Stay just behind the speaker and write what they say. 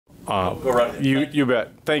Go right. You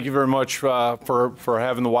bet. Thank you very much for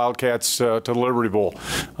having the Wildcats to the Liberty Bowl.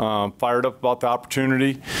 Fired up about the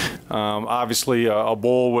opportunity. Obviously, a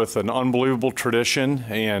bowl with an unbelievable tradition,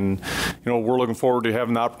 and we're looking forward to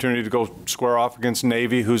having the opportunity to go square off against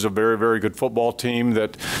Navy, who's a very, very good football team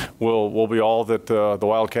that will be all that the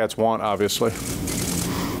Wildcats want. Obviously.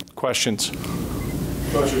 Questions.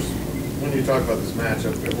 Coaches, when you talk about this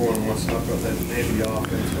matchup, everyone wants to talk about that Navy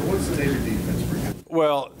offense, but what's the Navy defense bring?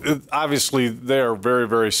 Well, obviously they're very,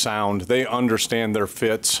 very sound. They understand their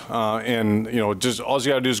fits, and just all you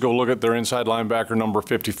got to do is go look at their inside linebacker, number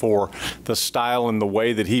 54. The style and the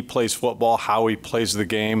way that he plays football, how he plays the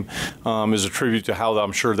game, is a tribute to how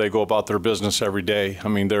I'm sure they go about their business every day. I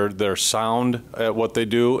mean, they're sound at what they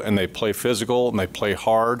do, and they play physical and they play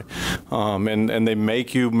hard, and they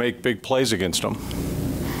make you make big plays against them.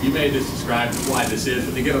 You may just describe why this is,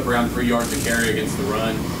 but they give up around 3 yards to carry against the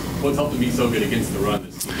run. What's helped them be so good against the run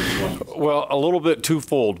this season? Well, a little bit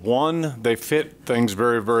twofold. One, they fit things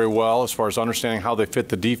very, very well as far as understanding how they fit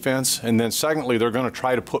the defense. And then secondly, they're going to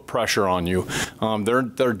try to put pressure on you.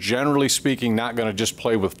 They're generally speaking not going to just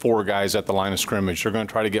play with 4 guys at the line of scrimmage. They're going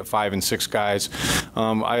to try to get 5 and 6 guys.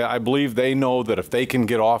 I believe they know that if they can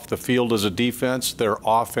get off the field as a defense, their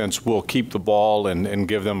offense will keep the ball and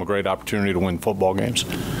give them a great opportunity to win football games.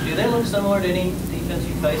 Do they look similar to any defense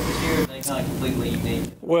you faced this year, or are they kind of completely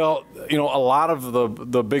unique? Well, a lot of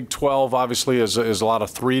the Big 12 obviously is a lot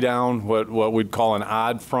of 3 down, what we'd call an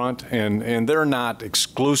odd front, and they're not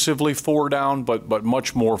exclusively 4 down, but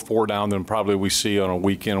much more 4 down than probably we see on a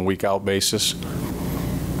week in and week out basis.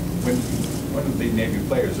 When one of the Navy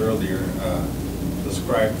players earlier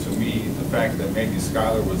described to me the fact that maybe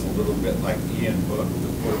Skylar was a little bit like Ian Book,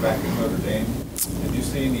 the quarterback in Notre Dame. Did you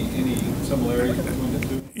see any similarities between the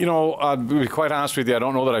two? To be quite honest with you, I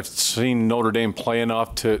don't know that I've seen Notre Dame play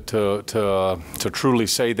enough to truly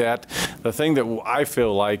say that. The thing that I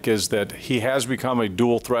feel like is that he has become a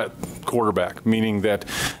dual threat quarterback, meaning that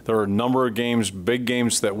there are a number of games, big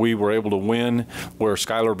games that we were able to win where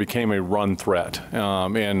Skylar became a run threat.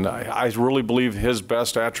 And I really believe his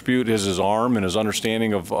best attribute is his arm and his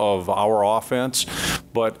understanding of our offense.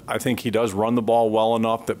 But I think he does run the ball well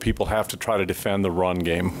enough that people have to try to defend the run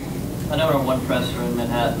game. I know in one presser in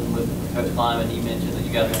Manhattan with Coach Lyman, he mentioned that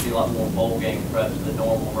you guys are going to do a lot more bowl game preps than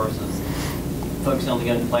normal versus focusing on the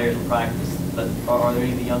young players in practice. But are there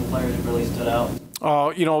any of the young players that really stood out?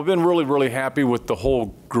 I've been really, really happy with the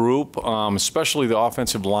whole group, especially the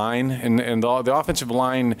offensive line. And the offensive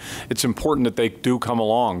line, it's important that they do come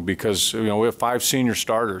along because, we have 5 senior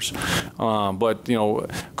starters. But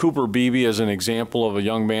Cooper Beebe is an example of a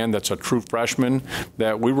young man that's a true freshman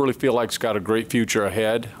that we really feel like's got a great future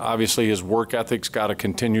ahead. Obviously, his work ethic's got to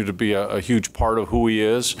continue to be a huge part of who he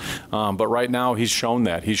is. But right now, he's shown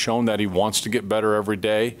that. He's shown that he wants to get better every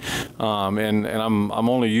day. And I'm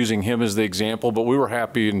only using him as the example, but we were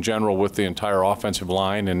happy in general with the entire offensive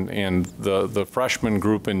line and the freshman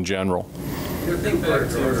group in general.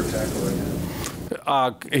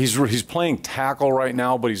 He's playing tackle right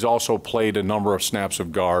now, but he's also played a number of snaps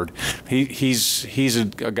of guard. He's a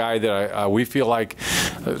guy that we feel like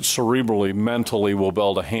cerebrally, mentally will be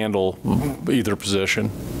able to handle either position.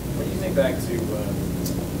 When you think back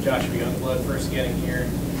to Joshua Youngblood first getting here,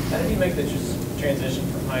 how did he make the transition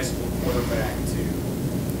from high school quarterback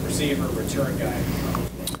to receiver, return guy?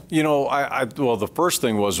 Well, the first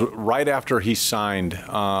thing was right after he signed,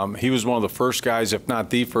 he was one of the first guys, if not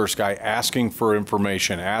the first guy, asking for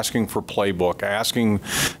information, asking for playbook,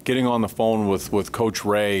 getting on the phone with Coach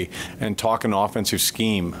Ray and talking offensive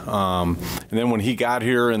scheme. And then when he got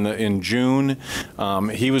here in June,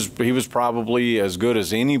 he was probably as good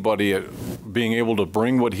as anybody at being able to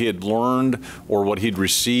bring what he had learned or what he'd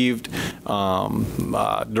received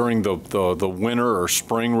during the winter or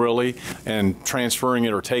spring, really, and transferring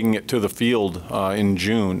it or taking it to the field in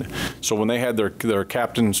June. So when they had their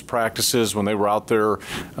captain's practices, when they were out there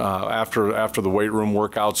after the weight room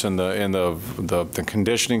workouts and the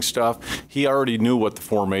conditioning stuff, he already knew what the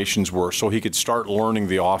formations were, so he could start learning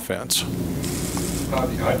the offense. How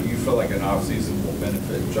do you feel like an offseason will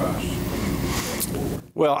benefit Josh?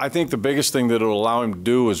 Well, I think the biggest thing that it'll allow him to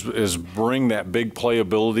do is bring that big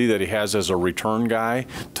playability that he has as a return guy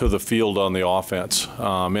to the field on the offense,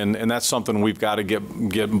 and that's something we've got to get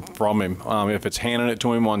from him. If it's handing it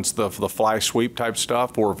to him on the fly sweep type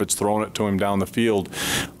stuff, or if it's throwing it to him down the field,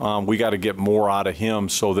 we got to get more out of him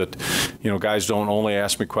so that guys don't only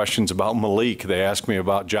ask me questions about Malik; they ask me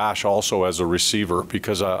about Josh also as a receiver,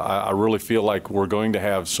 because I really feel like we're going to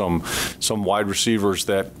have some wide receivers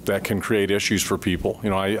that can create issues for people.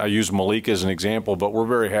 I use Malik as an example, but we're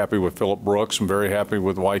very happy with Phillip Brooks. I'm very happy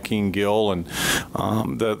with Joaquin Gill, and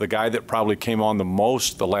the guy that probably came on the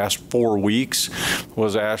most the last 4 weeks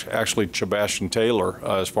was actually Sebastian Taylor,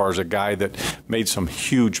 as far as a guy that made some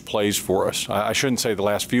huge plays for us. I shouldn't say the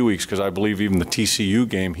last few weeks, because I believe even the TCU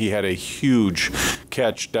game, he had a huge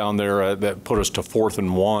catch down there that put us to 4th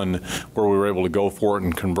and 1, where we were able to go for it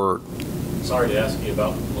and convert. Sorry to ask you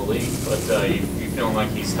about Malik, but you feeling like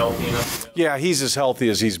he's healthy enough? Yeah, he's as healthy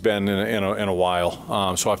as he's been in a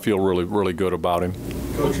while, so I feel really good about him.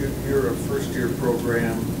 Coach, you're a first-year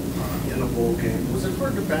program in a bowl game. Was it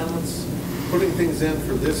hard to balance putting things in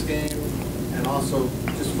for this game and also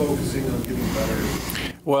just focusing on getting better?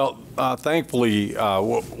 Well, thankfully,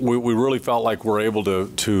 we really felt like we're able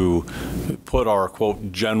to put our,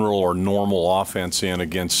 quote, general or normal offense in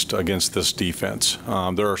against this defense.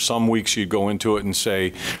 There are some weeks you go into it and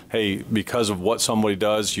say, hey, because of what somebody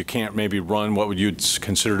does, you can't maybe run what would you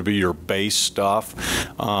consider to be your base stuff.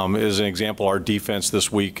 As an example, our defense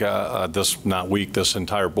this week, this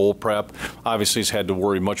entire bowl prep, obviously has had to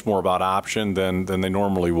worry much more about option than they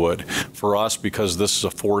normally would. For us, because this is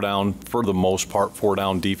a for the most part,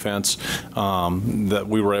 4-down defense, that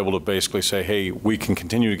we were able to basically say, hey, we can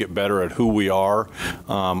continue to get better at who we are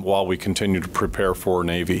while we continue to prepare for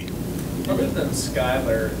Navy. Other than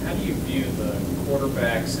Skyler, how do you view the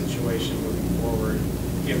quarterback situation moving forward,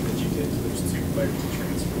 given that you did lose 2 players to transfers?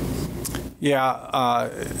 Yeah,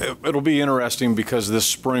 it'll be interesting because this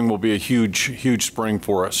spring will be a huge spring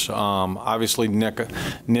for us. Obviously, Nick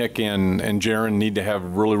and Jaron need to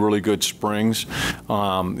have really good springs.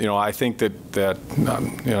 I think that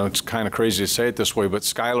it's kind of crazy to say it this way, but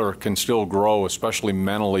Skyler can still grow, especially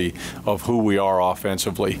mentally, of who we are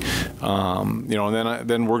offensively. And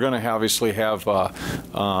then we're going to obviously have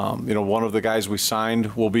one of the guys we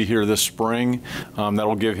signed will be here this spring.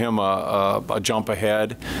 That'll give him a jump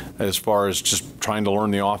ahead as far as just trying to learn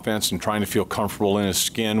the offense and trying to feel comfortable in his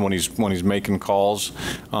skin when he's making calls.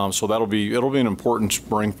 So it'll be an important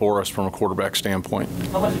spring for us from a quarterback standpoint.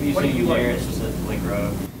 How much have you seen Jaron specifically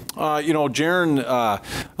grow? Jaron,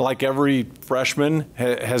 like every freshman,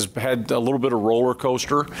 has had a little bit of roller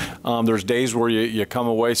coaster. There's days where you come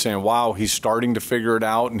away saying, wow, he's starting to figure it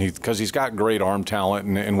out, and because he's got great arm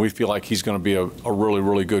talent, and we feel like he's going to be a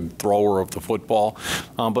really good thrower of the football.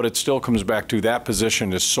 But it still comes back to that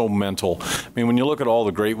position is so mental. I mean, when you look at all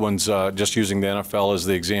the great ones, just using the NFL as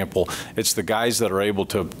the example, it's the guys that are able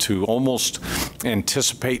to almost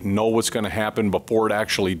anticipate and know what's going to happen before it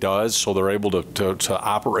actually does, so they're able to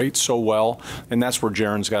operate so well, and that's where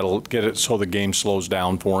Jaron's got to get it so the game slows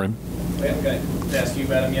down for him. I haven't got to ask you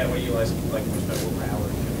about him yet. What do you like most about Will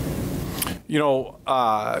Howard?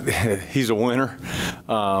 He's a winner.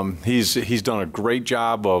 He's done a great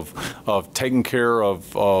job of taking care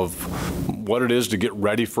of what it is to get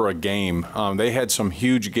ready for a game. They had some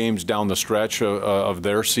huge games down the stretch of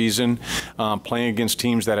their season, playing against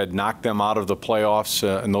teams that had knocked them out of the playoffs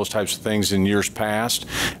and those types of things in years past.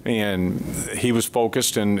 And he was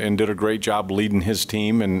focused and did a great job leading his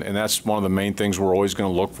team. And that's one of the main things we're always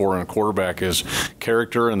going to look for in a quarterback is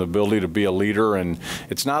character and the ability to be a leader. And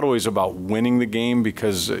it's not always about winning the game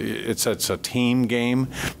because it's a team game,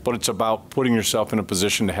 but it's about putting yourself in a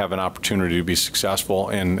position to have an opportunity to be successful,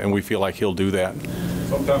 and we feel like he'll do that.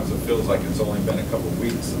 Sometimes it feels like it's only been a couple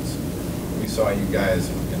weeks since we saw you guys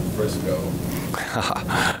in Frisco.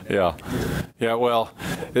 Yeah. Well,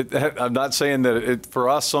 I'm not saying that for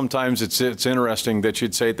us. Sometimes it's interesting that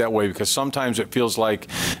you'd say it that way because sometimes it feels like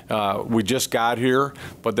we just got here.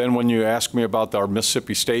 But then when you ask me about our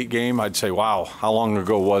Mississippi State game, I'd say, "Wow, how long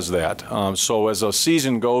ago was that?" So as a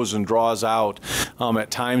season goes and draws out, at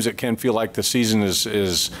times it can feel like the season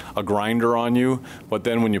is a grinder on you. But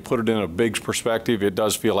then when you put it in a big perspective, it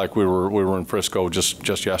does feel like we were in Frisco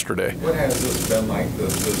just yesterday. What has this been like?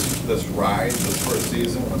 This ride? This first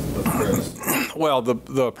season with Chris? Well,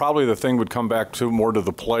 probably the thing would come back more to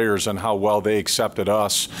the players and how well they accepted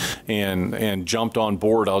us and jumped on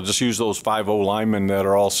board. I'll just use those 5 linemen that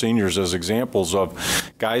are all seniors as examples of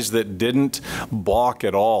guys that didn't balk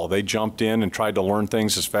at all. They jumped in and tried to learn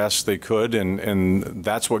things as fast as they could, and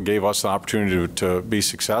that's what gave us the opportunity to be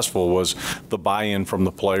successful was the buy-in from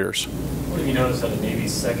the players. What have you noticed out of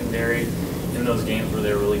Navy's secondary in those games where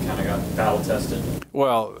they really kind of got battle tested?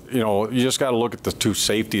 Well, you just got to look at the two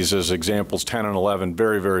safeties as examples, 10 and 11,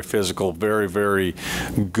 very, very physical, very, very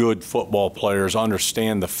good football players,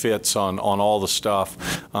 understand the fits on all the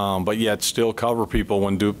stuff, but yet still cover people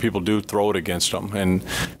when people do throw it against them. And,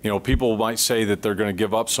 people might say that they're going to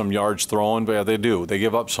give up some yards throwing, but yeah, they do. They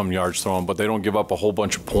give up some yards throwing, but they don't give up a whole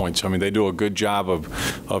bunch of points. I mean, they do a good job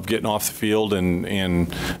of getting off the field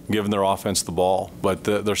and giving their offense the ball. But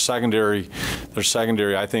their secondary,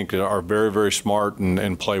 I think, are very, very smart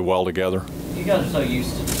and play well together. You guys are so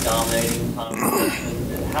used to just dominating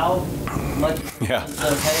how much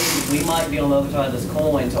hey, we might be on the other side of this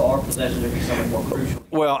coin, so our possessions are so much more crucial?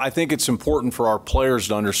 Well, I think it's important for our players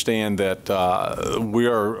to understand that we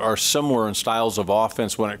are similar in styles of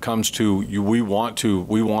offense when it comes to we want to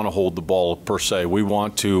hold the ball per se. We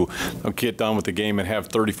want to get done with the game and have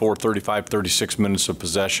 34, 35, 36 minutes of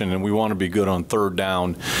possession, and we want to be good on third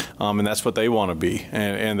down, and that's what they want to be.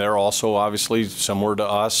 And they're also obviously similar to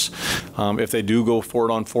us. If they do go for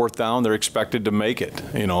it on fourth down, they're expected to make it.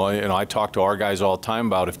 I talk to our guys all the time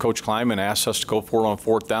about if Coach Kleiman asks us to go for it on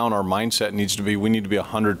fourth down, our mindset needs to be we need to be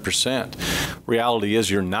 100%. Reality is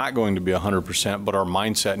you're not going to be 100%, but our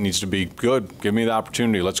mindset needs to be good. Give me the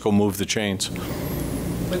opportunity. Let's go move the chains.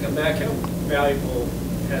 Looking back, how valuable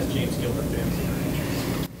has James Gilbert been?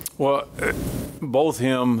 Well, both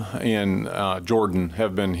him and Jordan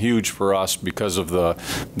have been huge for us because of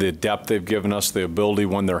the depth they've given us, the ability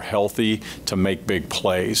when they're healthy to make big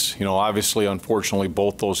plays. Obviously, unfortunately,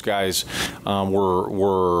 both those guys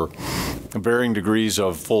were varying degrees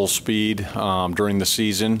of full speed during the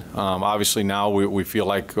season. Obviously, now we feel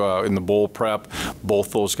like in the bowl prep,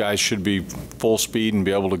 both those guys should be full speed and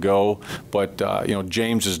be able to go. But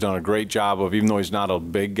James has done a great job of, even though he's not a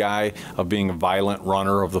big guy, of being a violent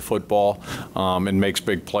runner of the football and makes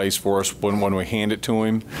big plays for us when we hand it to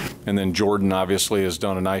him. And then Jordan obviously has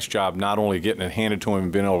done a nice job not only getting it handed to him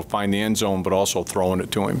and being able to find the end zone, but also throwing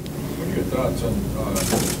it to him. What are your thoughts on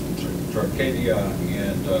Arcadia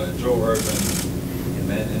and Joe Irvin and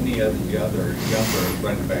then any of the other younger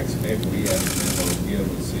running backs maybe we haven't been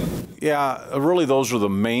able to see on the Yeah, really those are the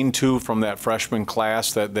main two from that freshman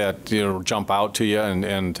class that jump out to you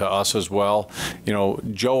and to us as well.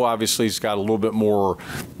 Joe obviously has got a little bit more,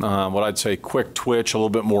 what I'd say, quick twitch, a little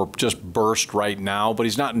bit more just burst right now, but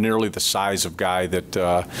he's not nearly the size of guy that,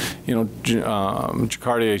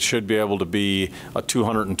 Jacardia should be able to be a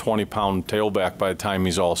 220-pound tailback by the time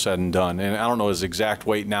he's all said and done. And I don't know his exact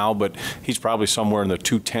weight now, but he's probably somewhere in the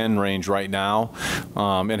 210 range right now,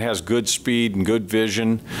 and has good speed and good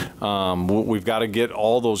vision. We've got to get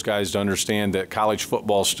all those guys to understand that college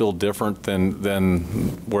football is still different than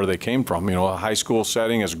where they came from. A high school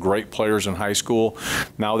setting has great players in high school.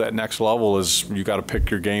 Now that next level is you got to pick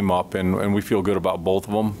your game up, and we feel good about both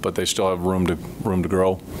of them, but they still have room to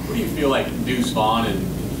grow. What do you feel like Deuce Vaughn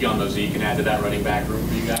and Keon Mosey can add to that running back room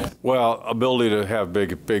for you guys? Well, ability to have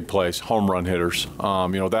big plays, home run hitters.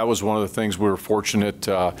 That was one of the things we were fortunate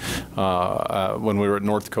when we were at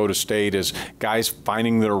North Dakota State is guys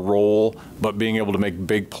finding their role but being able to make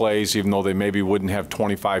big plays even though they maybe wouldn't have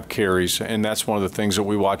 25 carries. And that's one of the things that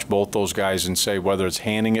we watch both those guys and say whether it's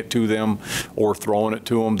handing it to them or throwing it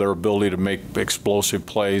to them, their ability to make explosive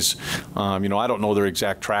plays. I don't know their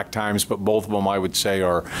exact track times, but both of them I would say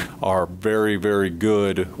are very, very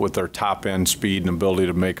good with their top end speed and ability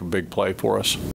to make a big play for us.